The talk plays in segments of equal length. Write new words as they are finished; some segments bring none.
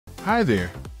Hi there.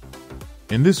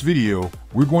 In this video,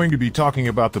 we're going to be talking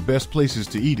about the best places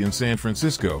to eat in San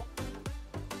Francisco.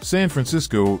 San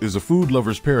Francisco is a food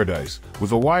lover's paradise,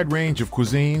 with a wide range of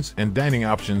cuisines and dining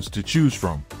options to choose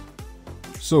from.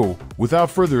 So, without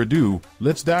further ado,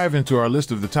 let's dive into our list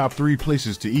of the top 3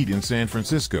 places to eat in San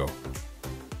Francisco.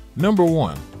 Number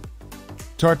 1.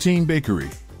 Tartine Bakery.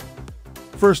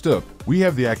 First up, we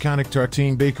have the iconic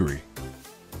Tartine Bakery.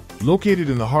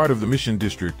 Located in the heart of the Mission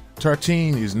District,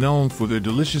 Tartine is known for their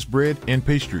delicious bread and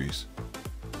pastries.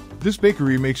 This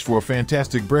bakery makes for a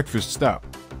fantastic breakfast stop.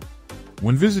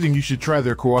 When visiting, you should try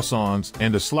their croissants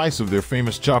and a slice of their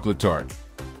famous chocolate tart.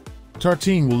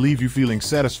 Tartine will leave you feeling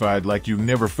satisfied like you've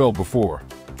never felt before.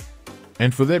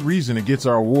 And for that reason, it gets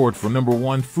our award for number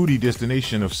 1 foodie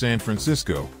destination of San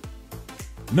Francisco.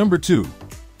 Number 2.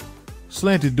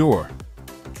 Slanted Door.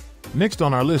 Next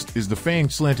on our list is the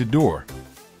famed Slanted Door.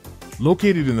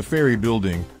 Located in the Ferry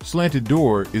Building, Slanted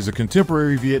Door is a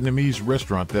contemporary Vietnamese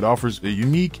restaurant that offers a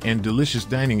unique and delicious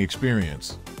dining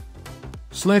experience.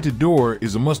 Slanted Door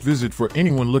is a must-visit for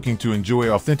anyone looking to enjoy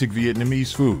authentic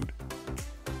Vietnamese food.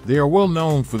 They are well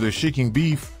known for their shaking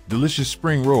beef, delicious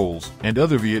spring rolls, and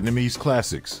other Vietnamese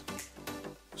classics.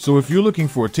 So if you're looking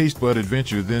for a taste bud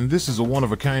adventure, then this is a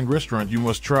one-of-a-kind restaurant you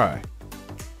must try.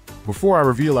 Before I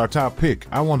reveal our top pick,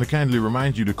 I want to kindly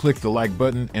remind you to click the like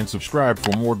button and subscribe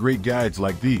for more great guides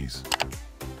like these.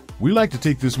 We like to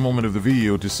take this moment of the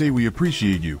video to say we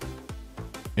appreciate you.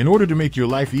 In order to make your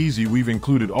life easy, we've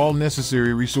included all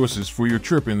necessary resources for your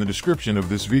trip in the description of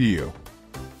this video.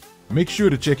 Make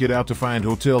sure to check it out to find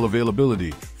hotel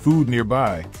availability, food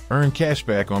nearby, earn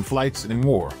cashback on flights, and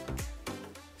more.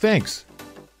 Thanks!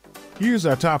 Here's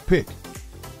our top pick.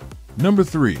 Number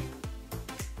 3.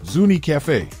 Zuni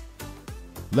Cafe.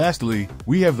 Lastly,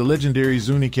 we have the legendary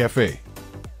Zuni Cafe.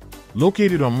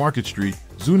 Located on Market Street,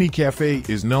 Zuni Cafe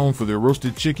is known for their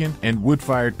roasted chicken and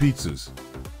wood-fired pizzas.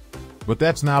 But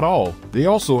that's not all. They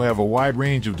also have a wide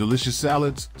range of delicious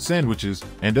salads, sandwiches,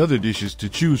 and other dishes to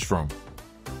choose from.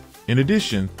 In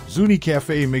addition, Zuni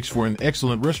Cafe makes for an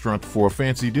excellent restaurant for a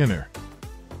fancy dinner.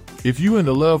 If you and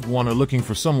a loved one are looking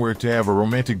for somewhere to have a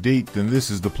romantic date, then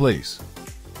this is the place.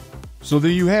 So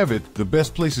there you have it, the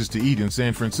best places to eat in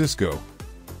San Francisco.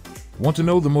 Want to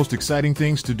know the most exciting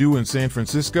things to do in San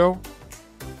Francisco?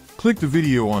 Click the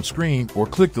video on screen or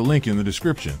click the link in the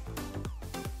description.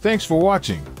 Thanks for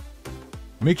watching.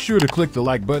 Make sure to click the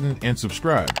like button and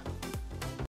subscribe.